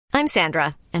I'm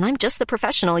Sandra, and I'm just the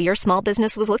professional your small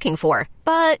business was looking for.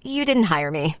 But you didn't hire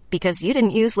me because you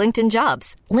didn't use LinkedIn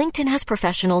Jobs. LinkedIn has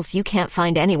professionals you can't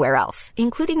find anywhere else,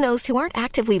 including those who aren't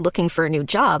actively looking for a new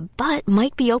job, but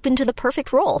might be open to the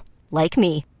perfect role, like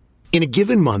me. In a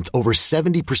given month, over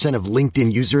 70% of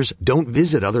LinkedIn users don't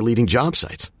visit other leading job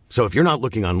sites. So if you're not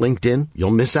looking on LinkedIn,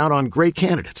 you'll miss out on great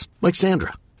candidates like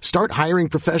Sandra. Start hiring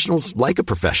professionals like a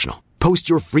professional. Post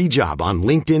your free job on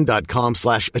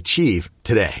linkedin.com/achieve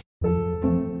today.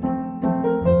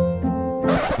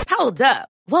 Hold up.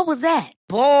 What was that?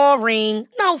 Boring.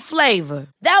 No flavor.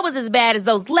 That was as bad as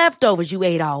those leftovers you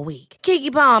ate all week.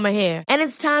 Keke Palmer here. And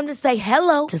it's time to say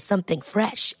hello to something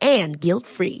fresh and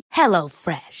guilt-free. Hello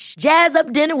Fresh. Jazz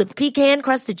up dinner with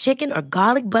pecan-crusted chicken or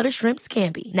garlic butter shrimp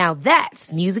scampi. Now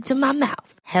that's music to my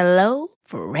mouth. Hello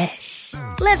Fresh.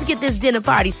 Let's get this dinner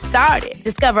party started.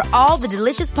 Discover all the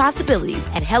delicious possibilities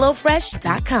at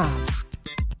HelloFresh.com.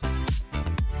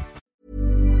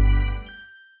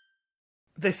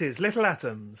 This is Little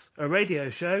Atoms, a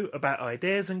radio show about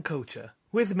ideas and culture,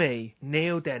 with me,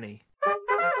 Neil Denny.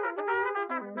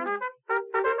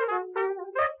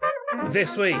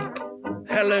 This week,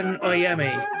 Helen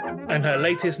Oyemi and her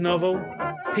latest novel,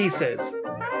 Pieces.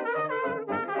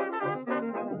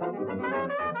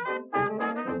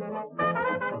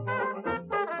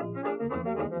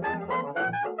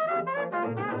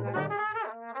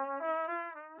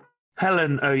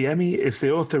 Helen Oyemi is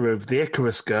the author of The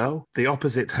Icarus Girl, The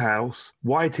Opposite House,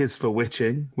 White is for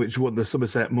Witching, which won the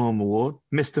Somerset Maugham Award,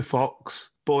 Mr.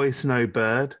 Fox, Boy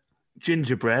Snowbird,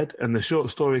 Gingerbread, and the short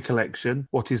story collection,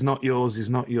 What Is Not Yours Is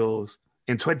Not Yours.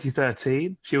 In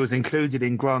 2013, she was included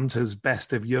in Granta's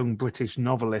Best of Young British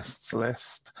Novelists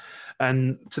list.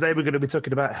 And today we're going to be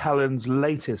talking about Helen's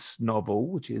latest novel,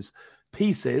 which is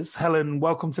Pieces. Helen,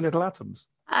 welcome to Little Atoms.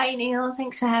 Hi, Neil.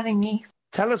 Thanks for having me.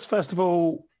 Tell us, first of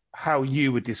all, how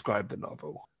you would describe the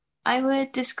novel. I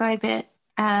would describe it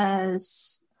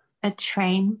as a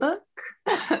train book.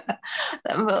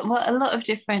 Well, a lot of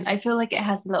different, I feel like it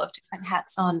has a lot of different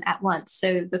hats on at once.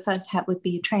 So the first hat would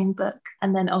be a train book,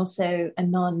 and then also a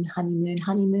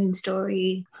honeymoon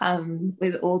story,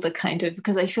 with all the kind of,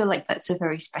 because I feel like that's a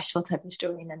very special type of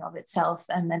story in and of itself.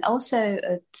 And then also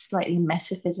a slightly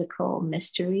metaphysical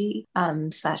mystery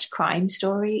 / crime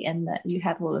story, in that you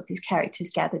have all of these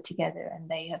characters gathered together and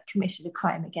they have committed a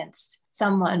crime against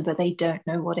someone, but they don't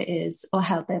know what it is or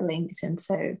how they're linked. And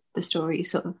so the story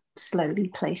sort of slowly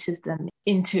places them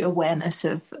into awareness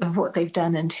of what they've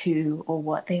done and who or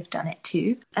what they've done it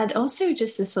to. And also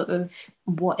just a sort of,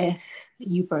 what if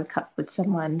you broke up with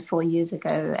someone 4 years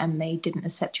ago and they didn't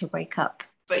accept your breakup,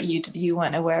 but you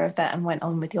weren't aware of that and went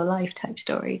on with your life type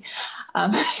story.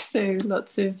 So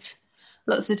lots of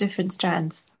different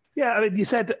strands. Yeah, I mean, you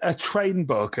said a train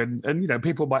book, and you know,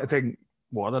 people might think,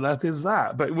 what on earth is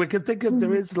that? But we could think of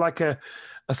there is like a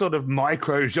sort of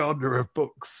micro genre of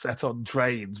books set on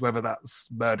trains, whether that's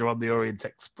Murder on the Orient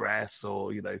Express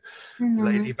or, you know,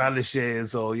 Lady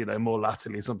Vanishes, or, you know, more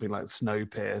latterly something like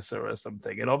Snowpiercer or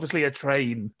something. And obviously a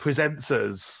train presents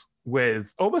us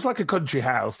with almost like a country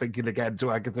house, thinking again to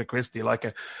Agatha Christie, like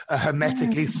a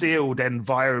hermetically sealed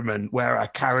environment where our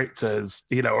characters,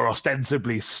 you know, are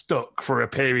ostensibly stuck for a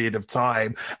period of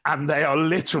time, and they are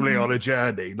literally on a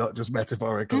journey, not just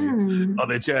metaphorically, on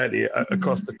a journey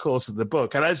across the course of the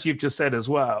book. And as you've just said as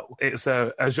well, it's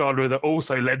a genre that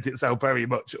also lends itself very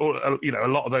much, or, you know, a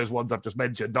lot of those ones I've just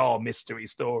mentioned are mystery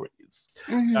stories.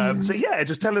 So yeah,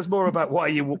 just tell us more about why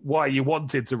you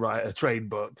wanted to write a train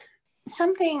book.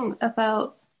 Something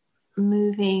about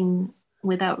moving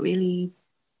without really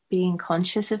being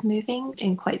conscious of moving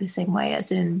in quite the same way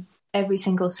as in every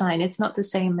single sign. It's not the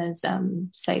same as,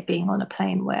 say, being on a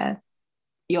plane where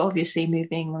you're obviously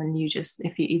moving and you just,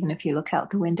 even if you look out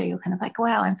the window, you're kind of like,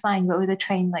 wow, I'm flying. But with a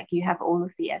train, like, you have all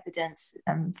of the evidence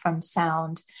from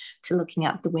sound to looking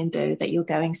out the window that you're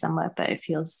going somewhere, but it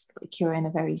feels like you're in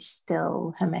a very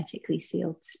still, hermetically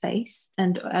sealed space.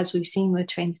 And as we've seen with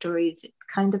train stories, it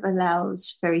kind of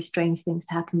allows very strange things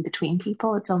to happen between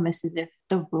people. It's almost as if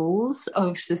the rules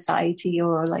of society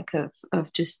or like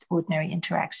of just ordinary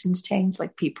interactions change.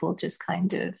 Like, people just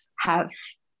kind of have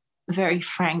very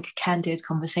frank, candid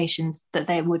conversations that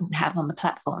they wouldn't have on the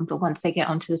platform. But once they get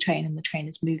onto the train and the train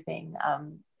is moving,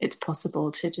 it's possible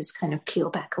to just kind of peel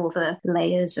back all the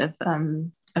layers of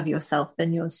yourself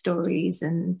and your stories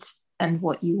and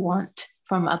what you want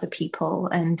from other people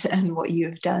and what you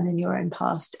have done in your own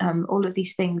past. All of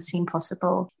these things seem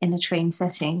possible in a train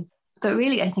setting. But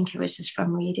really, I think it was just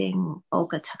from reading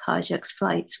Olga Tokarczuk's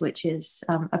Flights, which is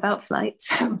about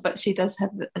flights, but she does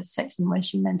have a section where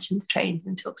she mentions trains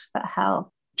and talks about how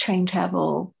train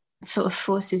travel sort of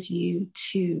forces you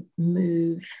to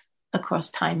move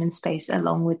across time and space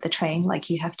along with the train. Like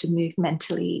you have to move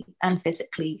mentally and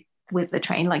physically with the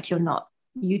train. Like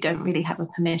you don't really have a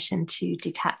permission to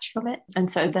detach from it. And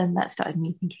so then that started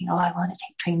me thinking, oh, I want to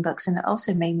take train books. And it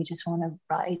also made me just want to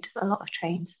ride a lot of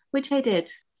trains, which I did.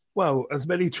 Well, as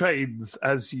many trains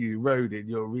as you rode in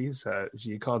your research,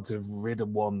 you can't have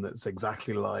ridden one that's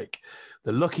exactly like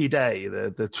the Lucky Day,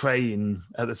 the train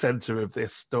at the centre of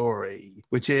this story,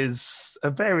 which is a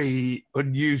very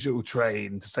unusual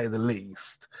train, to say the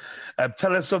least.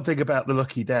 Tell us something about the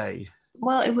Lucky Day.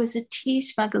 Well, it was a tea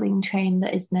smuggling train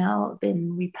that has now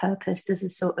been repurposed as a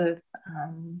sort of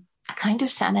a kind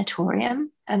of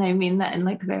sanatorium. And I mean that in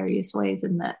like various ways,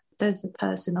 in that there's a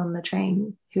person on the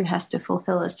train who has to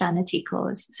fulfill a sanity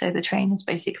clause. So the train has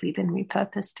basically been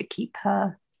repurposed to keep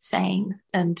her sane.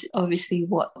 And obviously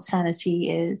what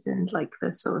sanity is and like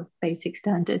the sort of basic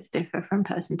standards differ from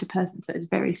person to person. So it's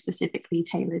very specifically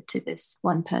tailored to this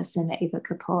one person, Ava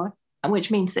Kapoor,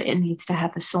 which means that it needs to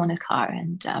have a sauna car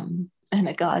and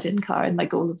a garden car and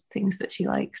like all of the things that she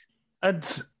likes.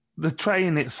 And the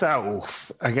train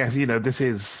itself, I guess,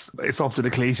 it's often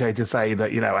a cliche to say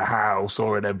that, a house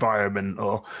or an environment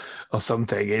or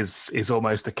something is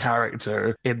almost a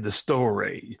character in the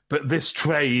story. But this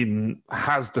train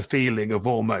has the feeling of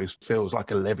almost feels like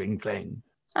a living thing.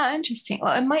 Oh, interesting.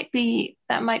 Well, that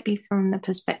might be from the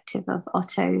perspective of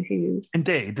Otto, who...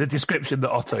 Indeed, the description that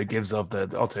Otto gives of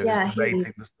Otto is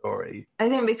narrating the story. I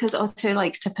think because Otto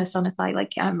likes to personify,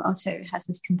 like Otto has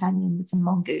this companion that's a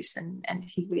mongoose, and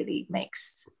he really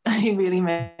makes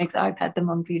iPad the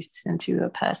mongoose into a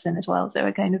person as well. So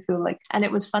I kind of feel like, and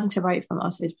it was fun to write from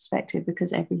Otto's perspective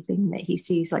because everything that he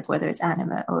sees, like whether it's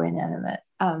animate or inanimate,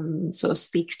 sort of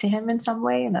speaks to him in some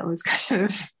way, and that was kind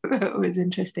of it was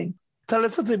interesting. Tell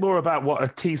us something more about what a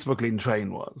tea smuggling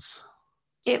train was.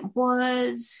 It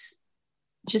was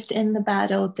just in the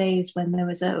bad old days when there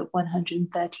was a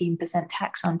 113%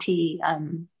 tax on tea,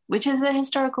 which is a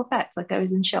historical fact. Like I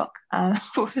was in shock. I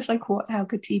was like, what? How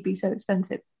could tea be so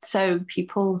expensive? So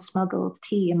people smuggled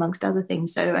tea amongst other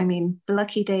things. So, I mean, the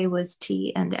Lucky Day was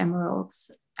tea and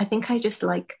emeralds. I think I just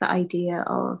like the idea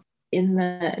of, in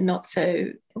the not so,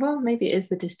 well, maybe it is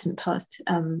the distant past,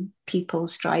 people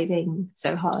striving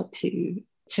so hard to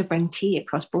bring tea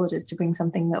across borders, to bring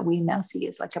something that we now see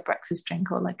as like a breakfast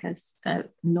drink or like a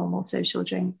normal social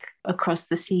drink across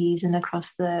the seas and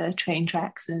across the train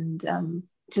tracks, and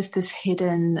just this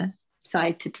hidden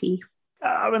side to tea.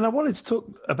 I wanted to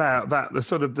talk about that.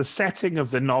 The setting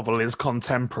of the novel is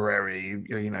contemporary.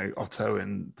 Otto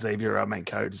and Xavier, our main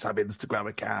characters, have Instagram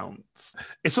accounts.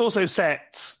 It's also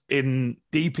set in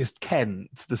deepest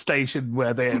Kent, the station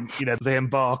where they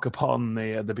embark upon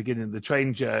the beginning of the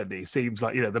train journey. Seems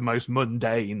like the most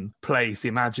mundane place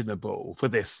imaginable for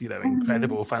this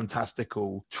incredible,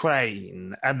 fantastical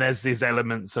train. And there's these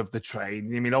elements of the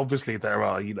train. I mean, obviously there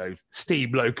are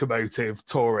steam locomotive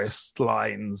tourist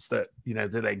lines that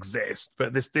that exist,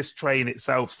 but this train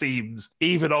itself seems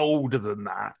even older than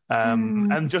that.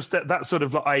 And just that sort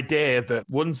of idea that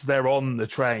once they're on the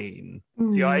train,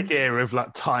 the idea of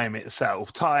like time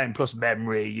itself, time plus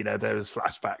memory, those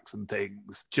flashbacks and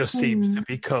things, just seems to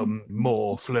become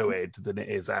more fluid than it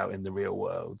is out in the real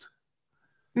world.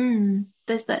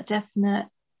 There's that definite,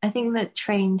 I think that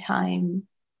train time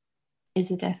is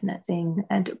a definite thing,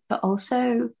 but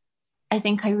also I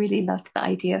think I really loved the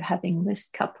idea of having this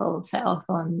couple set off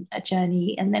on a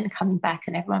journey and then coming back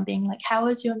and everyone being like, how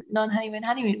was your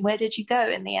honeymoon? Where did you go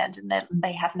in the end? And then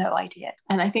they have no idea.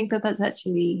 And I think that that's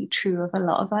actually true of a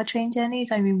lot of our train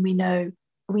journeys. I mean, we know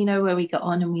where we got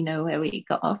on and we know where we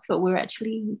got off, but we're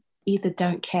actually either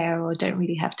don't care or don't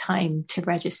really have time to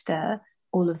register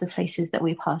all of the places that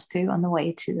we passed to on the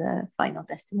way to the final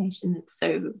destination.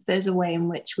 So there's a way in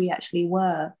which we actually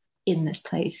were in this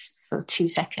place for 2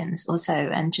 seconds or so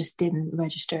and just didn't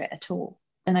register it at all.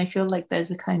 And I feel like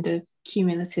there's a kind of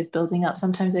cumulative building up.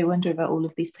 Sometimes I wonder about all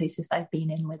of these places I've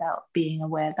been in without being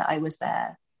aware that I was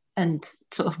there, and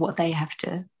sort of what they have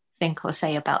to think or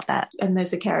say about that. And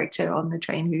there's a character on the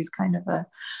train who's kind of a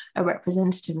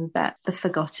representative of that, the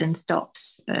forgotten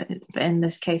stops. In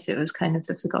this case, it was kind of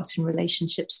the forgotten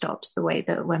relationship stops, the way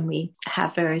that when we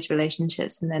have various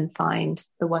relationships and then find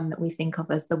the one that we think of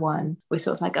as the one, we're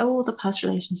sort of like, oh, all the past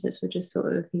relationships were just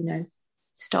sort of,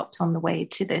 stops on the way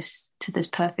to this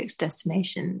perfect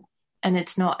destination. And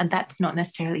that's not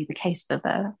necessarily the case for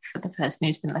the person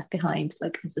who's been left behind,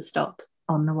 like as a stop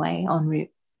on the way, en route.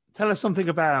 Tell us something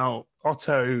about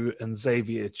Otto and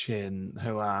Xavier Chin,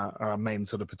 who are our main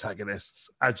sort of protagonists.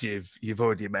 As you've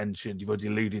already mentioned, you've already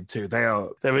alluded to,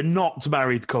 they're a not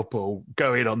married couple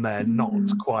going on their not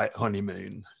quite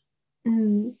honeymoon.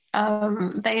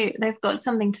 They've got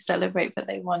something to celebrate, but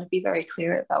they want to be very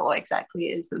clear about what exactly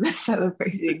it is that they're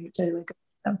celebrating, which I like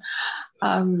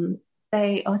about them.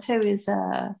 Otto is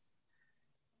a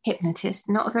hypnotist,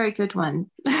 not a very good one,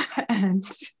 and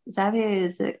Xavier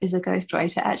is a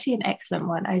ghostwriter, actually an excellent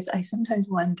one. I sometimes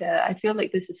wonder. I feel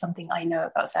like this is something I know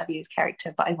about Xavier's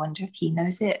character, but I wonder if he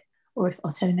knows it or if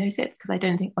Otto knows it, because I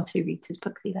don't think Otto reads his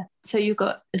books either. So you've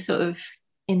got a sort of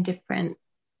indifferent.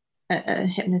 A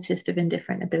hypnotist of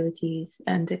indifferent abilities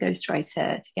and a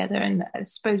ghostwriter together, and I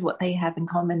suppose what they have in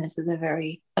common is that they're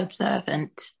very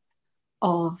observant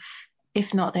of,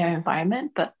 if not their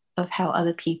environment, but of how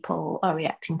other people are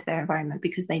reacting to their environment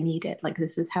because they need it. Like,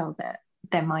 this is how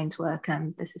their minds work,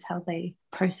 and this is how they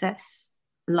process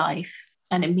life.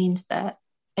 And it means that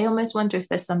I almost wonder if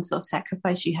there's some sort of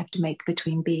sacrifice you have to make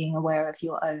between being aware of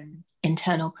your own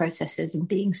internal processes and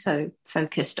being so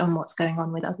focused on what's going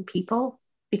on with other people.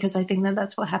 Because I think that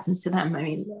that's what happens to them. I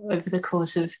mean, over the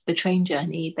course of the train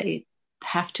journey, they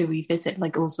have to revisit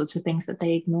like all sorts of things that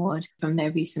they ignored from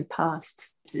their recent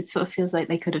past. It sort of feels like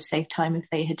they could have saved time if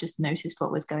they had just noticed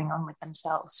what was going on with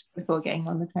themselves before getting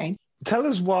on the train. Tell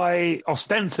us why,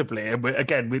 ostensibly, and we're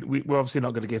obviously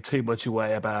not going to give too much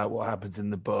away about what happens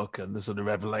in the book and the sort of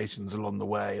revelations along the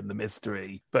way and the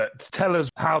mystery, but tell us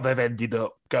how they've ended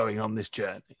up going on this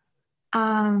journey.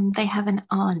 They have an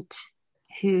aunt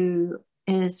who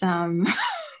is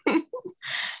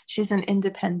she's an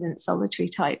independent solitary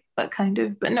type, but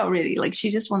not really. Like, she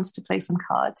just wants to play some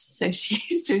cards, so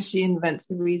she invents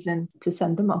a reason to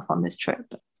send them off on this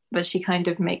trip, but she kind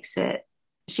of makes it,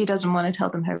 she doesn't want to tell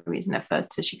them her reason at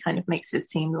first, so she kind of makes it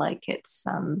seem like it's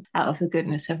out of the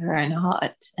goodness of her own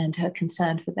heart and her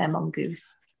concern for their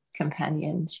mongoose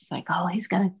companion. She's like, oh, he's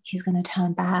gonna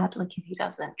turn bad, like, if he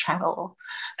doesn't travel.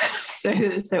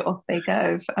 so off they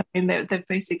go. I mean, they're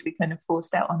basically kind of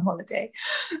forced out on holiday.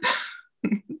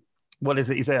 What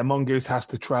is it you say? A mongoose has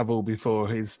to travel before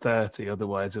he's 30,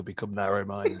 otherwise he'll become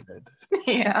narrow-minded.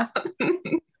 Yeah.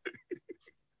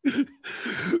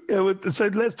 Yeah, so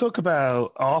let's talk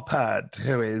about Arpad,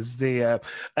 who is an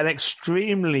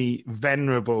extremely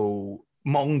venerable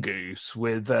mongoose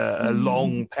with a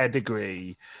long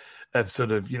pedigree of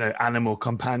sort of, animal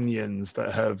companions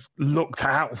that have looked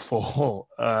out for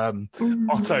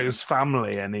Otto's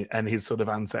family and his sort of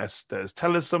ancestors.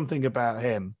 Tell us something about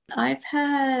him. I've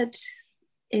heard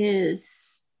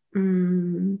is, I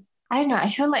don't know, I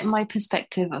feel like my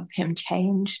perspective of him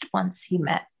changed once he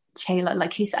met Chayla.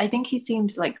 Like, I think he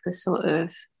seems like the sort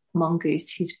of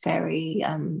mongoose who's very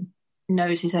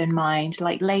knows his own mind,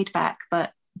 like laid back,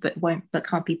 but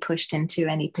can't be pushed into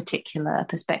any particular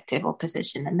perspective or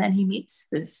position. And then he meets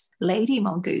this lady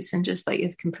mongoose and just like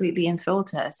is completely enthralled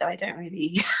to her. So I don't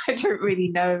really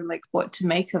know like what to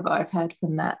make of Arpad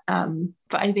from that.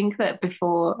 But I think that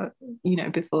before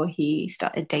he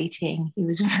started dating, he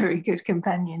was a very good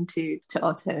companion to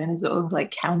Otto, and a sort of like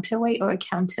counterweight or a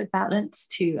counterbalance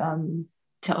to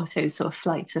Otto's sort of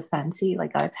flights of fancy.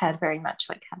 Like, Arpad very much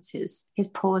like has his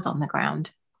paws on the ground,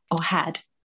 or had.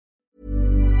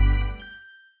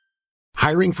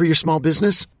 Hiring for your small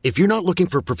business? If you're not looking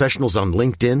for professionals on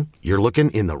LinkedIn, you're looking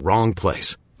in the wrong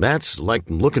place. That's like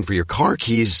looking for your car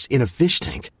keys in a fish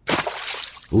tank.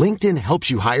 LinkedIn helps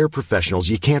you hire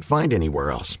professionals you can't find anywhere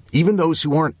else, even those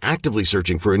who aren't actively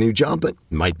searching for a new job but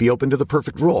might be open to the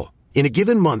perfect role. In a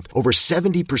given month, over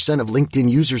 70% of LinkedIn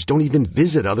users don't even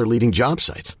visit other leading job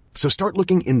sites. So start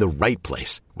looking in the right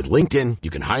place. With LinkedIn, you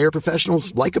can hire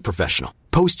professionals like a professional.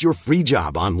 Post your free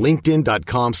job on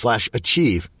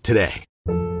linkedin.com/achieve today.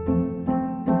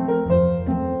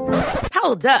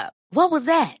 Hold up. What was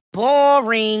that?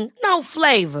 Boring. No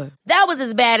flavor. That was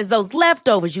as bad as those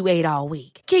leftovers you ate all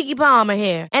week. Keke Palmer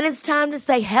here, and it's time to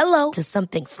say hello to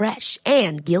something fresh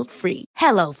and guilt-free.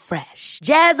 Hello Fresh.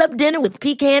 Jazz up dinner with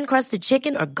pecan-crusted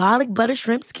chicken or garlic butter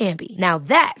shrimp scampi. Now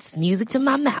that's music to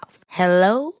my mouth.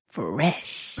 Hello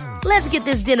Fresh. Let's get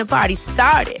this dinner party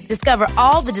started. Discover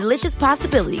all the delicious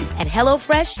possibilities at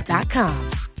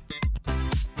hellofresh.com.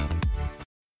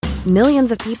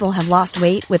 Millions of people have lost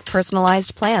weight with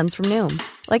personalized plans from Noom.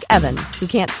 Like Evan, who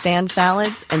can't stand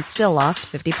salads and still lost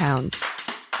 50 pounds.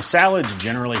 Salads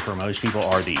generally for most people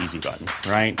are the easy button,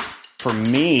 right? For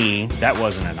me, that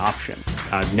wasn't an option.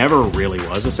 I never really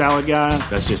was a salad guy.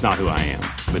 That's just not who I am.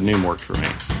 But Noom worked for me.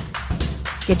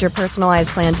 Get your personalized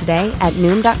plan today at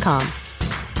Noom.com.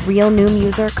 Real Noom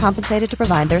user compensated to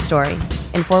provide their story.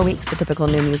 In 4 weeks, the typical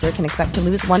Noom user can expect to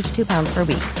lose 1 to 2 pounds per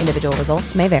week. Individual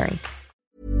results may vary.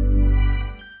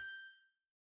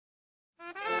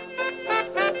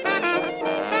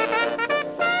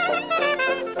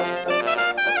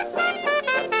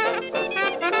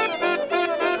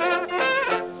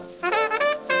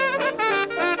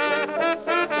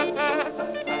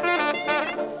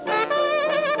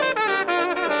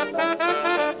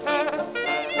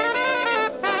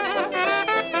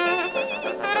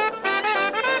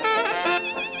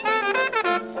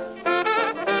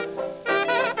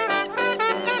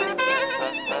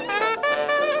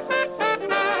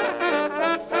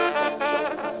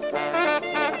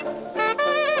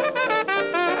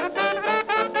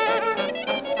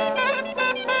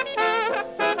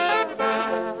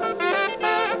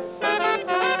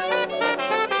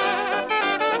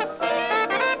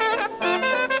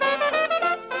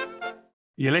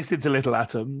 You're listening to Little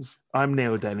Atoms. I'm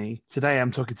Neil Denny. Today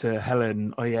I'm talking to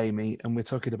Helen Oyemi, and we're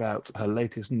talking about her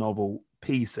latest novel,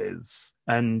 Pieces.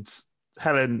 And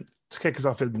Helen, to kick us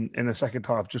off in the second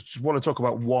half, just want to talk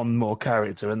about one more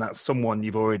character, and that's someone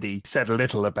you've already said a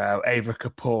little about, Ava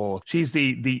Kapoor. She's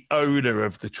the owner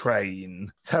of the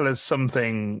train. Tell us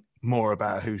something more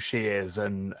about who she is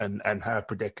and her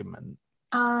predicament.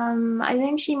 I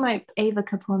think Ava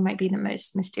Kapoor might be the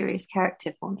most mysterious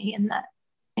character for me in that,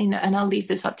 and I'll leave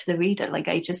this up to the reader. Like,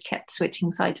 I just kept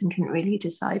switching sides and couldn't really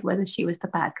decide whether she was the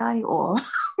bad guy or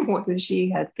whether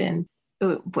she was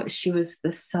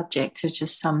the subject of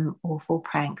just some awful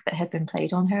prank that had been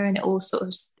played on her. And it all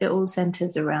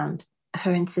centers around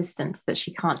her insistence that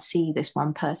she can't see this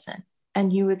one person.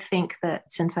 And you would think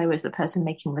that since I was the person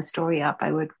making the story up,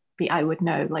 I would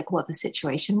know like what the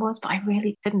situation was, but I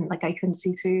really couldn't. Like, I couldn't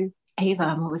see through Ava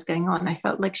and what was going on. I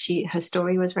felt like her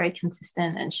story was very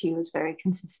consistent, and she was very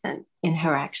consistent in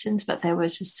her actions, but there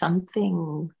was just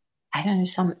something, I don't know,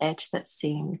 some edge that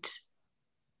seemed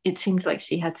like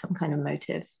she had some kind of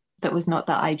motive that was not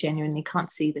that I genuinely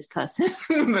can't see this person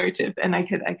motive, and I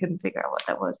couldn't figure out what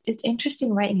that was. It's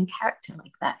interesting writing a character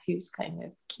like that who's kind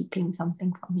of keeping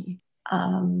something from you.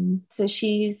 So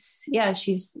she's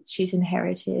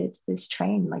inherited this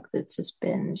train, like, that's just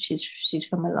been, she's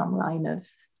from a long line of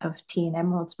tea and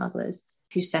emerald smugglers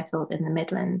who settled in the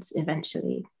Midlands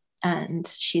eventually, and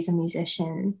she's a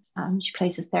musician. She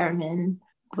plays a theremin,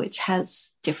 which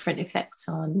has different effects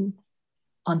on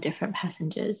different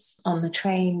passengers on the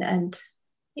train. And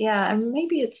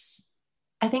maybe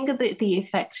I think the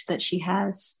effect that she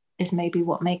has is maybe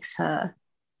what makes her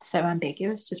so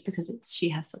ambiguous, just because she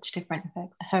has such different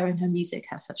effects. Her and her music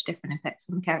have such different effects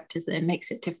on the characters that it makes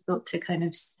it difficult to kind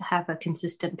of have a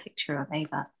consistent picture of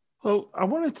Ava. Well, I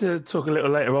wanted to talk a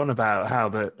little later on about how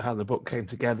the book came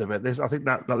together, but I think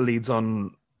that leads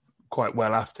on quite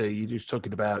well after you just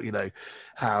talking about,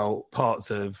 how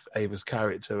parts of Ava's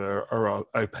character are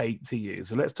opaque to you.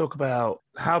 So let's talk about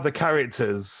how the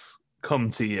characters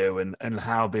come to you and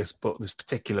how this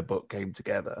particular book came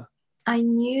together. I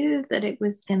knew that it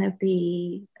was going to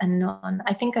be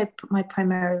I think my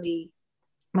primary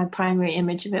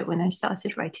image of it when I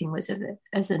started writing was of it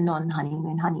as a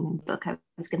honeymoon book. I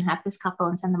was going to have this couple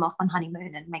and send them off on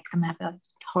honeymoon and make them have a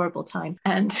horrible time.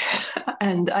 And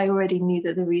I already knew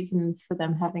that the reason for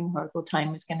them having a horrible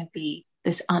time was going to be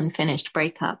this unfinished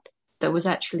breakup. There was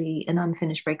actually an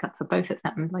unfinished breakup for both of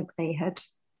them. Like, they had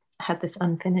this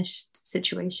unfinished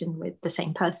situation with the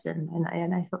same person,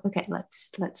 and I thought, okay, let's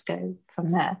go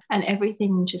from there. And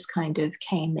everything just kind of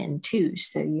came in too.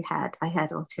 So I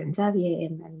had Otto and Xavier,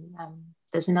 and then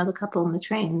there's another couple on the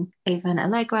train, Ava and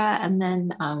Allegra, and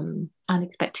then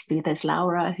unexpectedly there's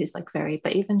Laura, who's like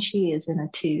but even she is in a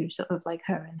two, sort of like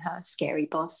her and her scary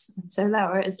boss. So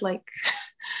Laura is like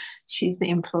she's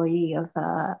the employee of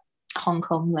a Hong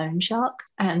Kong loan shark,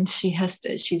 and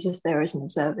she's just there as an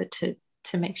observer to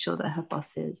make sure that her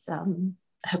boss's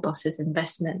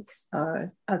investments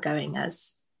are going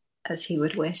as he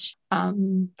would wish.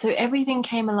 So everything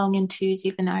came along in twos,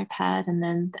 even iPad, and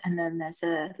then there's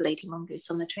a Lady Mongoose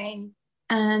on the train.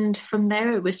 And from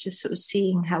there, it was just sort of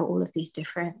seeing how all of these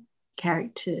different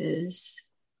characters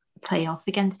play off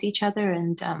against each other,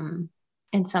 and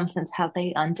in some sense, how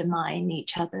they undermine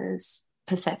each other's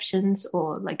perceptions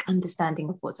or like understanding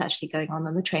of what's actually going on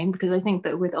the train. Because I think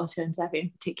that with Otto and Xavier in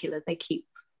particular, they keep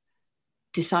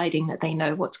deciding that they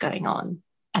know what's going on,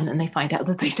 and then they find out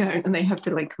that they don't, and they have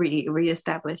to like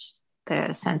re-establish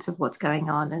their sense of what's going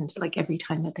on. And like every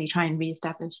time that they try and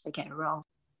re-establish, they get it wrong.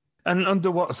 And under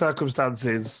what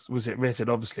circumstances was it written?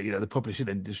 Obviously, the publishing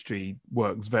industry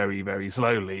works very, very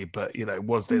slowly, but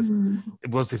was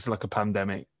this like a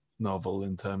pandemic novel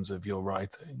in terms of your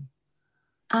writing?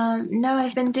 No,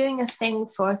 I've been doing a thing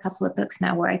for a couple of books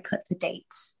now where I put the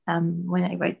dates when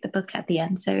I wrote the book at the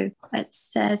end. So it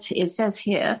says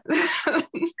here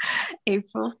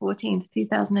April 14th,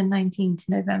 2019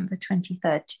 to November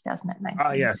 23rd, 2019.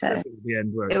 Ah, yes, so the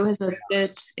end word.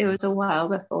 It was a while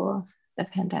before the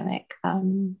pandemic. I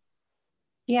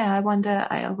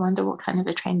wonder what kind of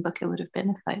a train book it would have been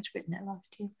if I'd written it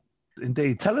last year.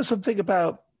 Indeed. Tell us something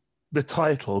about the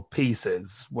title,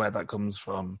 Pieces, where that comes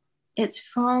from. It's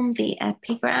from the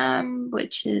Epigram,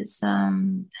 which is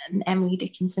an Emily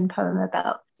Dickinson poem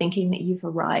about thinking that you've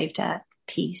arrived at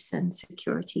peace and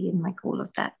security and like all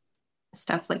of that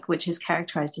stuff, like which is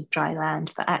characterized as dry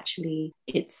land, but actually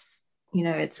it's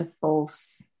a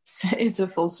false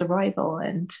arrival,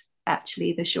 and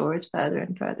actually the shore is further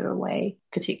and further away,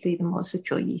 particularly the more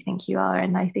secure you think you are.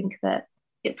 And I think that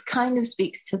it kind of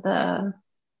speaks to the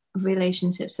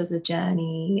relationships as a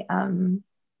journey,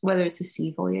 whether it's a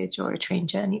sea voyage or a train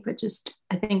journey, but just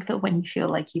I think that when you feel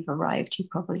like you've arrived, you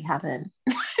probably haven't.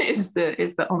 is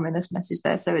the ominous message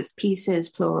there. So it's pieces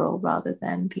plural rather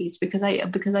than piece, because I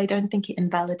don't think it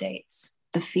invalidates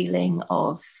the feeling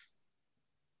of,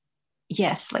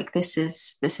 yes, like this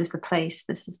is the place,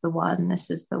 this is the one,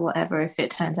 this is the whatever, if it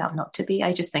turns out not to be.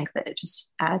 I just think that it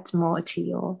just adds more to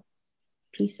your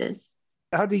pieces.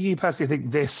 How do you personally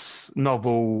think this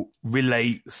novel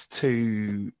relates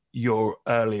to your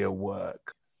earlier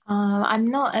work? I'm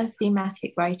not a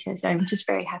thematic writer, so I'm just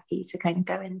very happy to kind of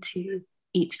go into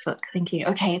each book thinking,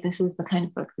 okay, this is the kind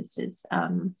of book this is,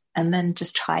 and then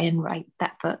just try and write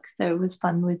that book. So it was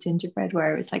fun with Gingerbread,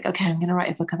 where it was like, okay, I'm going to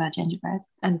write a book about gingerbread,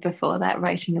 and before that,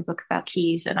 writing a book about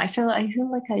keys. And I feel like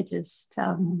I just,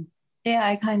 I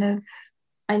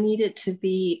need it to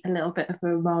be a little bit of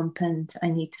a romp, and I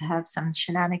need to have some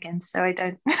shenanigans. So I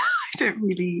don't, I don't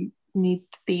really need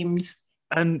themes.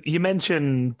 And you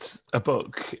mentioned a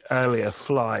book earlier,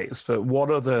 Flights, but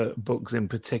what other books in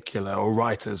particular, or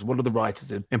writers, what are the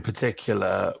writers in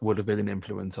particular would have been an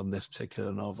influence on this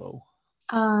particular novel?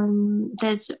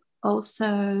 There's also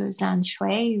Zhan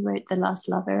Shui, who wrote The Last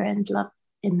Lover and Love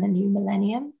in the New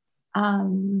Millennium.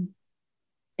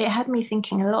 It had me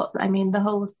thinking a lot. I mean, the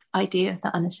whole idea of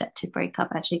the unaccepted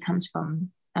breakup actually comes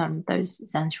from those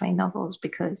Zhan Shui novels,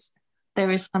 because there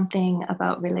is something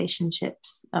about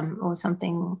relationships, or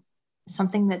something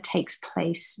that takes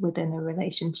place within a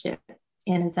relationship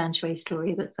in a Zhan Shui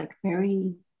story that's like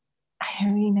very, I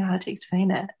don't really know how to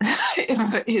explain it.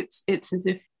 it's as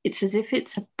if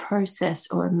it's a process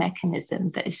or a mechanism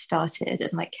that is started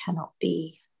and like cannot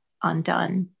be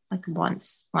undone. Like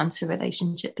once a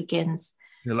relationship begins,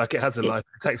 like it has a life,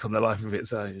 it takes on the life of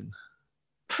its own.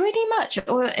 Pretty much,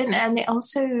 and it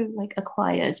also like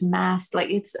acquires mass. Like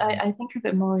it's, I think of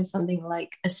it more as something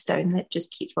like a stone that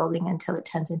just keeps rolling until it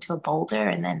turns into a boulder,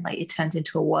 and then like it turns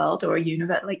into a world or a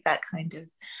universe, like that kind of.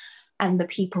 And the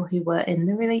people who were in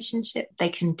the relationship, they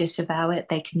can disavow it.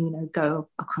 They can, go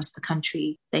across the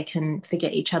country. They can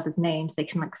forget each other's names. They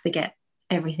can like forget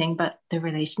everything, but the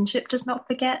relationship does not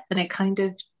forget, and it kind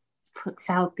of puts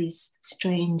out these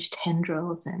strange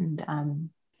tendrils, and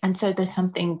so there's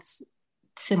something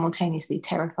simultaneously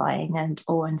terrifying and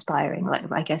awe-inspiring, like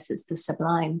I guess it's the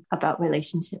sublime about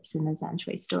relationships in the Zhan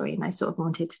Shui story. And I sort of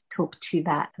wanted to talk to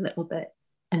that a little bit,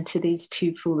 and to these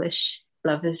two foolish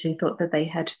lovers who thought that they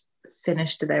had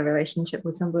finished their relationship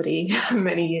with somebody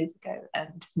many years ago,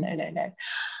 and no.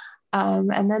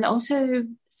 And then also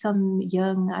some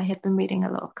Jung. I had been reading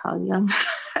a lot of Carl Jung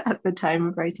at the time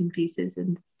of writing pieces,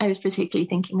 and I was particularly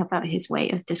thinking about his way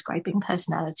of describing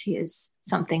personality as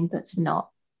something that's not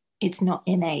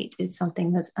innate. It's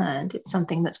something that's earned. It's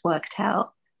something that's worked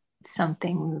out. It's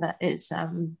something that is,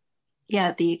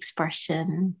 the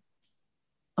expression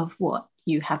of what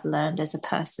you have learned as a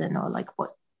person, or like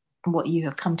what you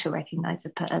have come to recognize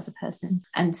as a person.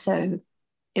 And so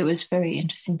it was very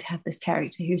interesting to have this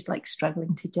character who's like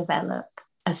struggling to develop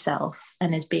a self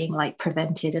and is being like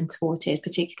prevented and thwarted,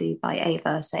 particularly by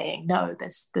Ava saying, no,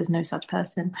 there's no such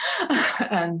person.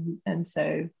 and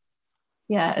so,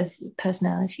 yeah, as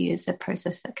personality is a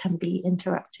process that can be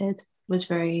interrupted, was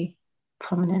very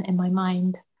prominent in my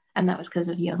mind. And that was because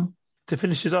of Jung. To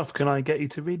finish it off, can I get you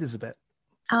to read us a bit?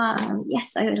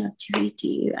 Yes, I would love to read to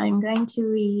you. I'm going to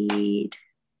read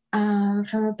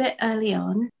from a bit early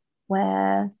on,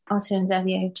 where Otto and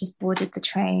Xavier have just boarded the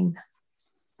train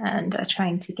and are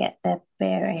trying to get their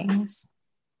bearings.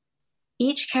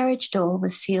 Each carriage door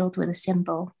was sealed with a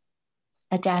symbol: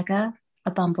 a dagger,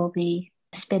 a bumblebee,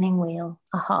 a spinning wheel,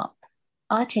 a hop.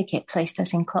 Our ticket placed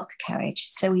us in clock carriage,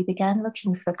 so we began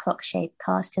looking for a clock shape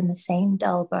cast in the same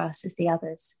dull brass as the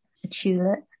others: a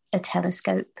tulip, a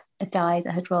telescope, a die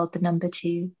that had rolled the number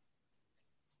 2.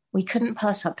 We couldn't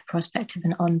pass up the prospect of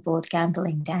an on-board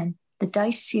gambling den. The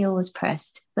dice seal was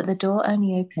pressed, but the door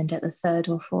only opened at the 3rd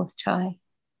or 4th try.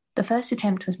 The first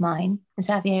attempt was mine.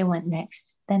 Xavier went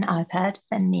next, then iPad,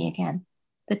 then me again.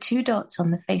 The 2 dots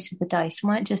on the face of the dice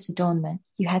weren't just adornment.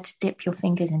 You had to dip your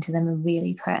fingers into them and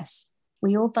really press.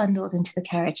 We all bundled into the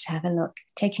carriage to have a look,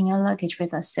 taking our luggage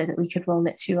with us so that we could roll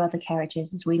it through other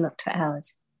carriages as we looked for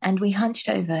ours. And we hunched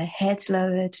over, heads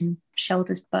lowered and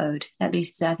shoulders bowed, at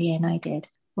least Xavier and I did,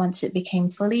 once it became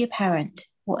fully apparent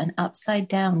what an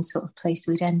upside-down sort of place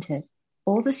we'd entered.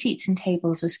 All the seats and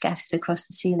tables were scattered across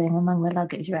the ceiling among the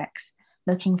luggage racks,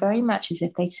 looking very much as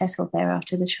if they'd settled there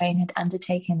after the train had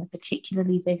undertaken a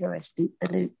particularly vigorous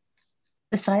loop-the-loop.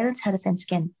 The silence had a thin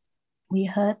skin. We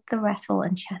heard the rattle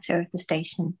and chatter of the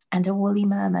station, and a woolly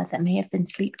murmur that may have been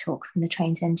sleep talk from the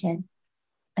train's engine.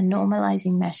 A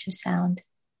normalizing mesh of sound.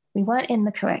 We weren't in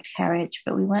the correct carriage,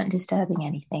 but we weren't disturbing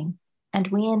anything. and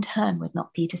we in turn would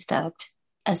not be disturbed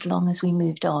as long as we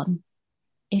moved on.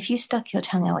 If you stuck your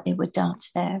tongue out, it would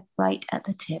dance there, right at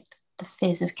the tip, the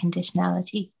fizz of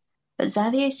conditionality. But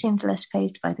Xavier seemed less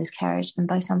fazed by this carriage than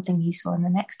by something he saw in the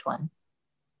next one.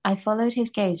 I followed his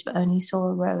gaze, but only saw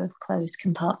a row of closed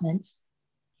compartments.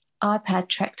 Arpad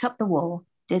trekked up the wall,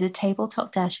 did a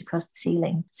tabletop dash across the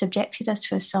ceiling, subjected us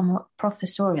to a somewhat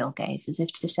professorial gaze, as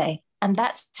if to say, "And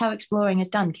that's how exploring is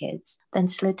done, kids," then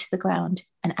slid to the ground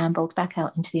and ambled back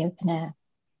out into the open air.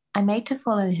 I made to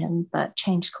follow him, but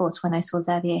changed course when I saw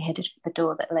Xavier headed for the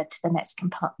door that led to the next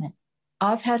compartment.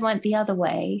 "Arpad went the other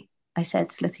way," I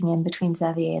said, slipping in between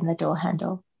Xavier and the door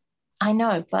handle. "I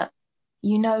know, but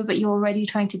you're already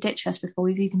trying to ditch us before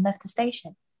we've even left the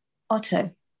station."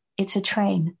 "Otto, it's a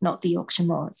train, not the Yorkshire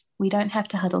Moors. We don't have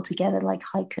to huddle together like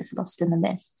hikers lost in the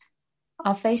mists."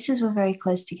 Our faces were very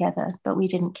close together, but we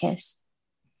didn't kiss.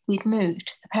 We'd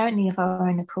moved, apparently of our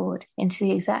own accord, into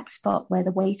the exact spot where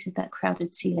the weight of that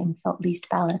crowded ceiling felt least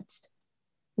balanced.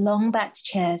 Long-backed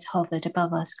chairs hovered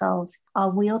above our skulls. Our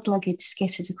wheeled luggage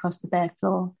skittered across the bare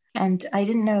floor. And I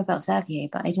didn't know about Xavier,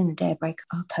 but I didn't dare break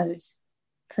our pose.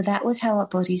 For that was how our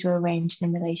bodies were arranged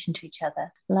in relation to each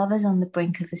other, lovers on the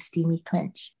brink of a steamy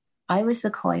clinch. I was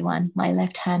the coy one, my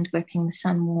left hand gripping the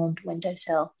sun-warmed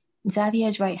windowsill.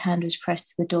 Xavier's right hand was pressed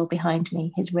to the door behind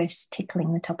me, his wrist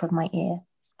tickling the top of my ear.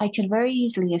 I could very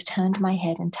easily have turned my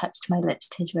head and touched my lips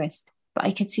to his wrist, but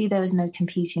I could see there was no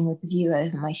competing with the view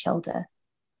over my shoulder.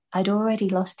 I'd already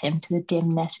lost him to the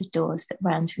dim net of doors that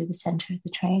ran through the centre of the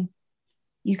train.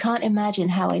 "You can't imagine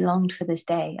how I longed for this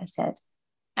day," I said.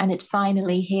 "And it's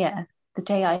finally here, the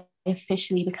day I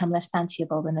officially become less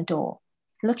fanciable than a door."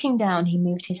 Looking down, he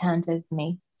moved his hands over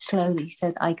me, slowly,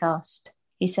 so that I gasped.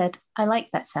 He said, "I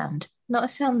like that sound, not a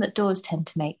sound that doors tend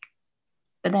to make."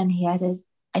 But then he added,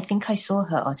 "I think I saw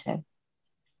her, Otto."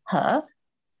 "Her?"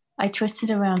 I twisted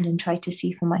around and tried to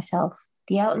see for myself.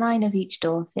 The outline of each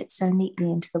door fit so neatly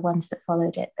into the ones that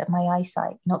followed it that my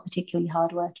eyesight, not particularly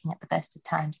hard-working at the best of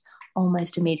times,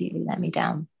 almost immediately let me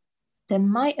down. There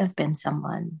might have been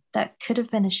someone. That could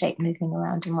have been a shape moving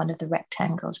around in one of the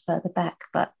rectangles further back,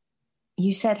 but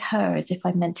you said her as if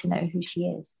I meant to know who she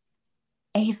is.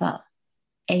 "Ava."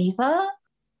 "Ava?"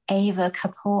 "Ava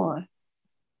Kapoor."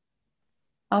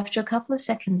 After a couple of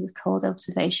seconds of cold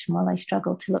observation while I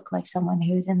struggled to look like someone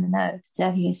who was in the know,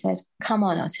 Xavier said, "Come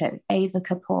on, Otto, Ava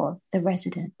Kapoor, the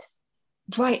resident."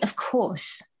 "Right, of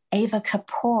course. Ava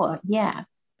Kapoor, yeah.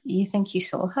 You think you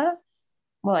saw her?"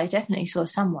 "Well, I definitely saw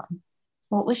someone."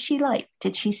 "What was she like?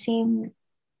 Did she seem..."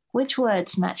 Which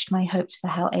words matched my hopes for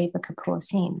how Ava Kapoor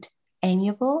seemed?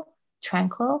 Amiable?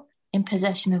 Tranquil? In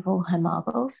possession of all her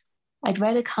marbles? I'd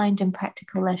read a kind and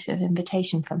practical letter of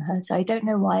invitation from her, so I don't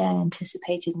know why I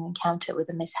anticipated an encounter with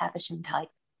a Miss Havisham type.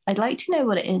 I'd like to know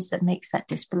what it is that makes that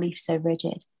disbelief so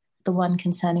rigid. The one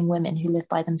concerning women who live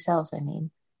by themselves, I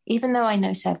mean. Even though I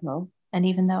know several, and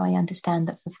even though I understand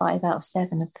that for 5 out of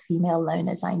 7 of the female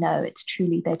loners I know, it's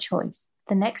truly their choice,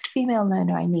 the next female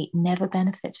loner I meet never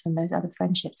benefits from those other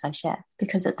friendships I share,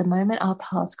 because at the moment our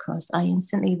paths cross, I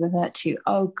instantly revert to,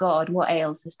 "Oh God, what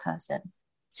ails this person?"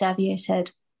 Xavier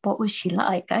said, "What was she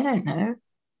like? I don't know."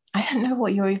 "I don't know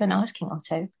what you're even asking,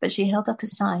 Otto," but she held up a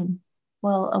sign.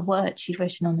 Well, a word she'd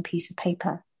written on a piece of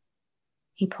paper.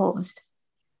 He paused.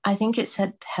 "I think it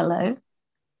said hello."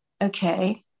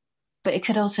 "Okay, but it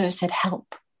could also have said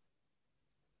help."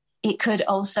 "It could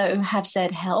also have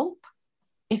said help?"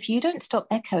 If you don't stop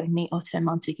echoing me, Otto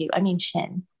Montague, I mean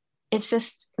Shin. It's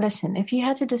just, listen, if you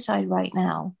had to decide right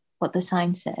now what the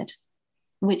sign said,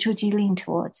 which would you lean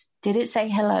towards? Did it say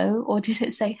hello or did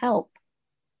it say help?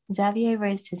 Xavier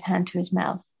raised his hand to his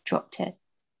mouth, dropped it.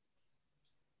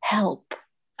 "Help,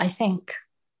 I think."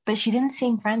 But she didn't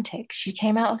seem frantic. She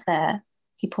came out of there.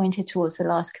 He pointed towards the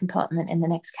last compartment in the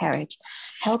next carriage,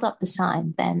 held up the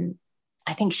sign, then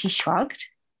I think she shrugged.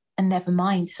 And never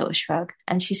mind sort of shrug,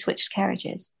 and she switched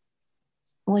carriages.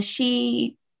 Was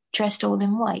she dressed all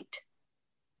in white?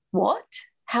 What?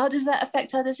 How does that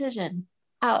affect our decision?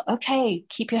 Oh, okay,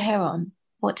 keep your hair on.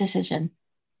 What decision?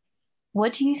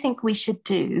 What do you think we should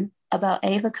do about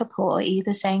Ava Kapoor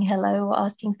either saying hello or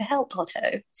asking for help,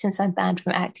 Otto, since I'm banned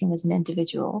from acting as an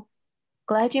individual?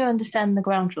 Glad you understand the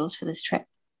ground rules for this trip.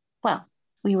 Well,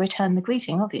 we return the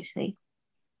greeting, obviously.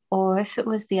 Or if it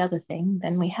was the other thing,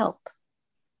 then we help.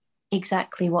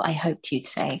 Exactly what I hoped you'd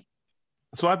say.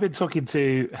 So I've been talking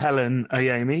to Helen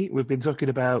Ayemi. We've been talking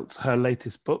about her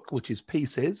latest book, which is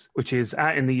Pieces, which is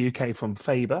out in the UK from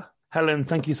Faber. Helen,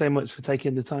 thank you so much for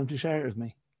taking the time to share it with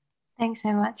me. Thanks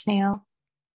so much, Neil.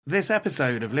 This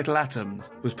episode of Little Atoms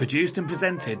was produced and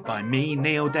presented by me,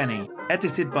 Neil Denny,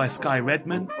 edited by Sky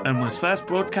Redman, and was first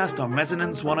broadcast on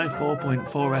Resonance 104.4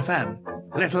 FM.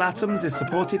 Little Atoms is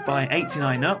supported by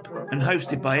 89UP and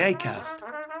hosted by Acast.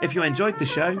 If you enjoyed the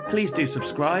show, please do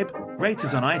subscribe, rate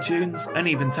us on iTunes, and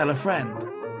even tell a friend.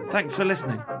 Thanks for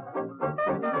listening.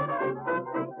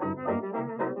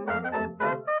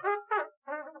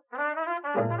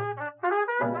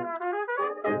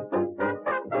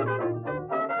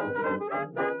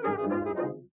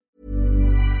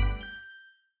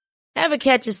 Ever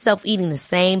catch yourself eating the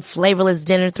same flavorless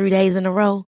dinner 3 days in a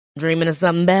row? Dreaming of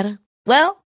something better?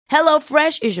 Well,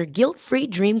 HelloFresh is your guilt-free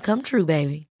dream come true,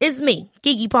 baby. It's me,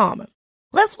 Keke Palmer.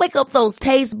 Let's wake up those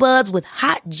taste buds with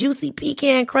hot, juicy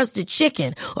pecan-crusted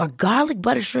chicken or garlic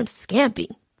butter shrimp scampi.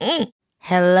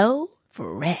 Hello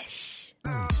Fresh.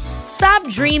 Stop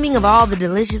dreaming of all the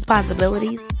delicious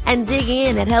possibilities and dig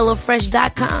in at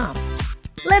HelloFresh.com.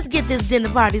 Let's get this dinner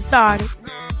party started.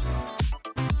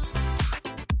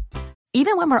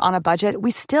 Even when we're on a budget,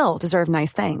 we still deserve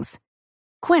nice things.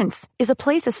 Quince is a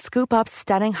place to scoop up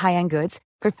stunning high-end goods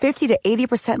for 50 to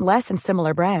 80% less than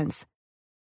similar brands.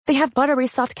 They have buttery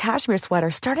soft cashmere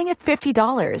sweaters starting at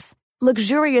 $50,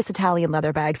 luxurious Italian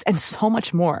leather bags, and so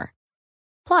much more.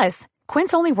 Plus,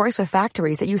 Quince only works with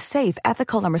factories that use safe,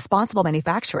 ethical, and responsible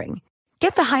manufacturing.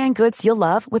 Get the high-end goods you'll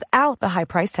love without the high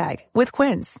price tag with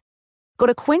Quince. Go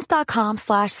to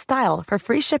quince.com/style for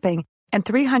free shipping and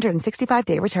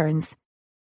 365-day returns.